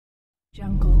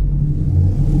Jungle.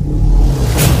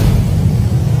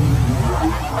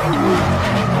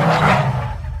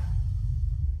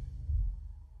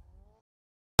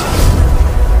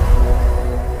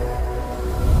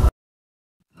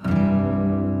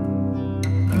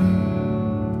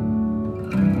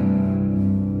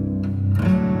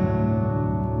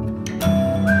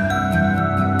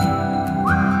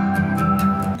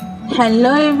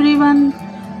 Hello everyone.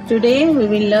 Today we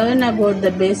will learn about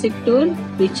the basic tool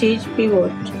which is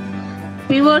pivot.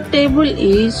 Pivot table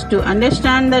is to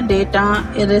understand the data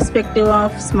irrespective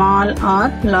of small or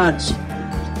large.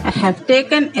 I have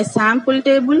taken a sample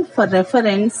table for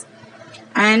reference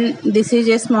and this is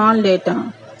a small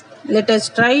data. Let us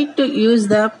try to use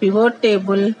the pivot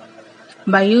table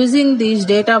by using these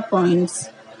data points.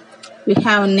 We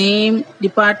have name,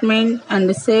 department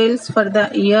and sales for the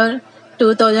year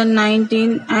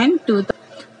 2019 and 2000.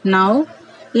 Now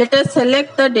let us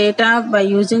select the data by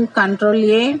using Ctrl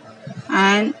A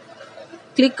and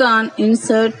click on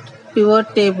Insert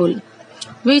Pivot Table,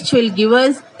 which will give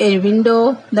us a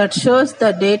window that shows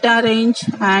the data range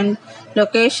and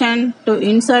location to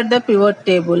insert the pivot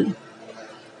table.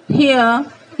 Here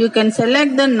you can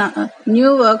select the new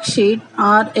worksheet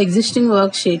or existing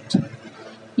worksheet.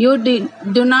 You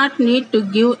do not need to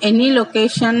give any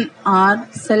location or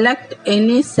select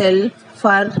any cell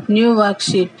for new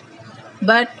worksheet.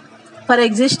 But for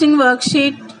existing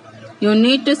worksheet, you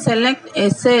need to select a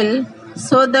cell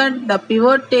so that the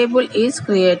pivot table is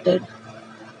created.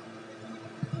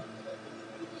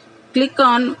 Click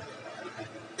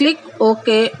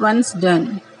OK once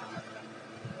done.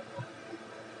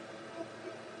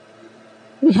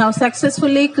 We have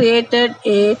successfully created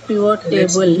a pivot table.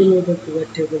 Let's create the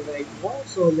pivot table right now.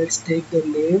 So let's take the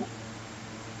name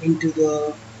into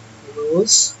the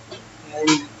rows and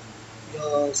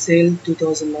the sale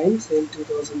 2009, sale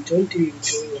 2020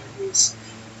 into values.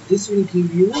 This will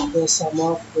give you the sum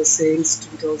of the sales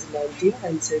 2019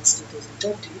 and sales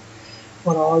 2020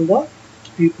 for all the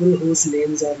people whose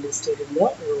names are listed in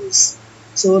the rows.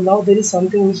 So now there is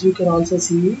something which you can also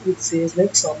see. It says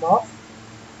like sum of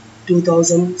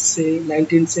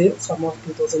 2019 sales, sum of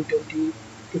 2020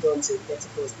 2000 sales. That's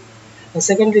the first thing.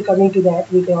 Secondly, coming to that,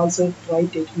 we can also try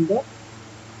taking the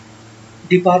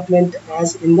department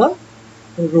as in the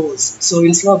rows. So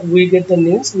instead of we get the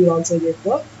names, we also get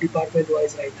the department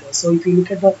wise right now. So if you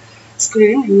look at the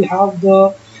screen, you have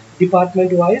the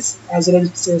department wise as well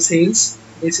as sales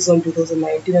basis on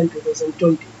 2019 and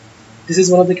 2020. This is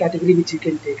one of the category which you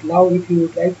can take. Now if you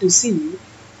would like to see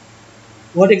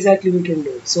what exactly we can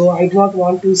do. So I do not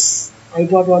want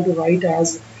to write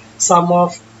as sum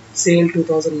of sale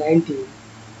 2019,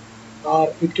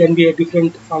 or it can be a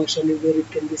different function where it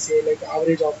can be say like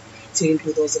average of sale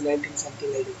 2019,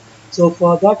 something like that. So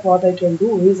for that, what I can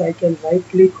do is I can right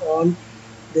click on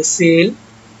the sale,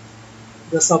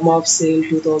 the sum of sale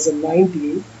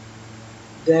 2019.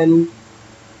 Then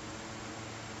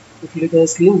if you look at the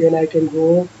screen, then I can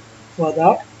go for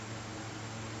that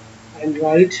and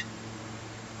write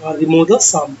or remove the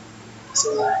sum.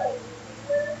 So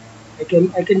I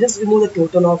can just remove the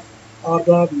total of or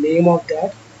the name of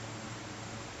that.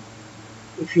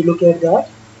 If you look at that,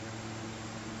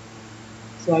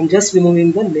 so I'm just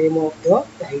removing the name of the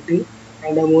title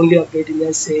and I'm only updating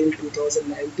as sale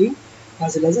 2019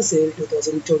 as well as a sale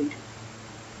 2020,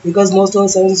 because most of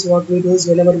the times what we do is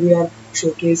whenever we are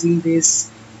showcasing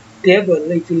this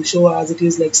table, it will show as it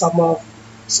is like sum of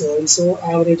so and so,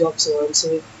 average of so and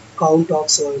so, count of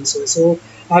so and so. So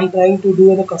I'm trying to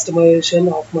do a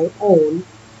customization of my own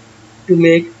to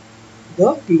make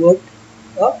the pivot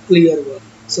a clear one.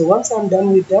 So once I'm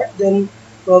done with that, then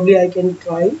probably I can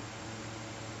try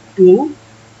to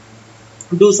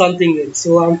do something else.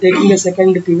 So I'm taking a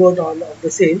second pivot on of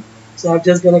the same. So I'm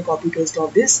just gonna copy paste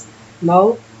of this.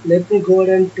 Now let me go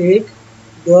ahead and take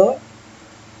the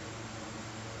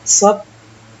sub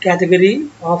category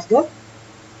of the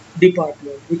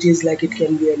department, which is like it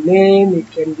can be a name, it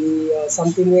can be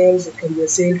something else, it can be a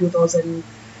sale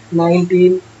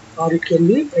 2019, or it can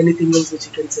be anything else which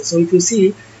you can say. So if you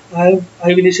see, I'm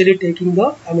initially taking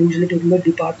the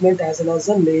department as well as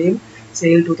the name,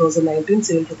 sale 2019,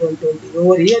 sale 2020.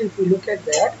 Over here, if you look at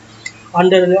that,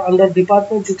 under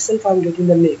department itself, I'm getting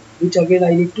the name, which again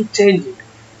I need to change it.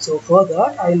 So for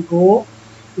that, I'll go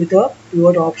with the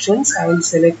pivot options and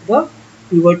select the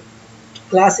pivot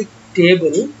classic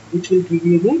table, which will give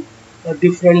you a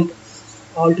different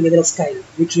altogether style,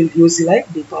 which will use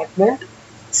like department,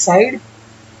 side,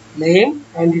 name,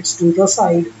 and it's to the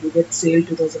side you get sale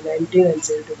 2019 and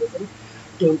sale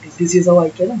 2020. This is how I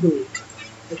can do it.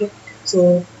 Okay,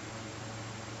 so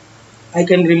I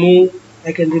can remove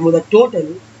the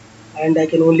total and I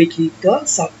can only keep the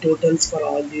subtotals for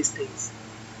all these things.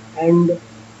 And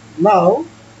now,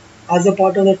 as a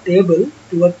part of the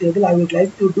pivot table, I would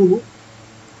like to do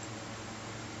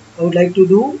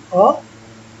a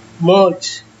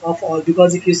merge of all,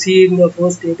 because if you see in the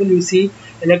first table, you see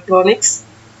electronics,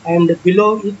 and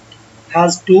below it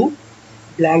has two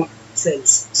blank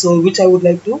cells. So which I would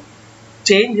like to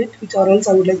change it, which or else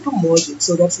I would like to merge it.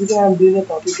 So that's the reason I am doing a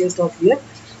copy paste of here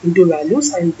into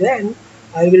values, and then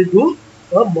I will do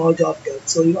a merge of that.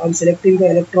 So I'm selecting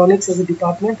the electronics as a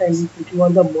department and clicking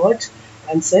on the merge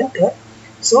and center,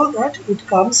 so that it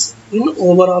comes in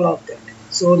overall of that.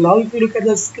 So now if you look at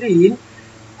the screen,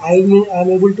 I'm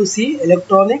able to see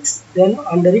electronics, then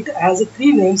under it has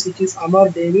three names, which is Amar,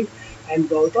 David and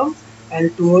Gautam,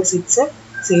 and towards it's a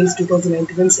sales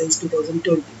 2019 and sales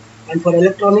 2020. And for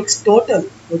electronics total,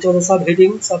 which are the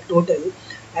subheading subtotal,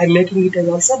 I'm making it as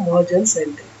also merge and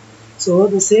center. So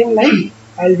the same line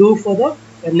I'll do for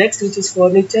the next, which is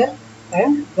furniture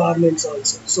and garments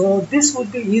also. So this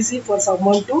would be easy for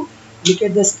someone to look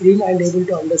at the screen and able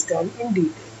to understand in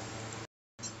detail.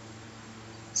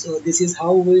 So this is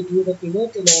how we do the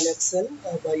pivot in an Excel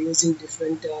by using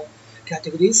different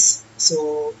categories.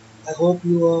 So I hope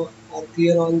you are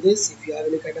clear on this. If you have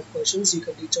any kind of questions, you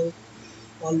can reach out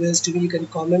always to me. You can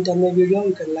comment on my video.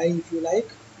 You can like if you like.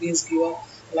 Please give a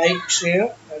like,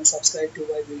 share and subscribe to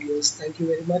my videos. Thank you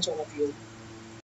very much, all of you.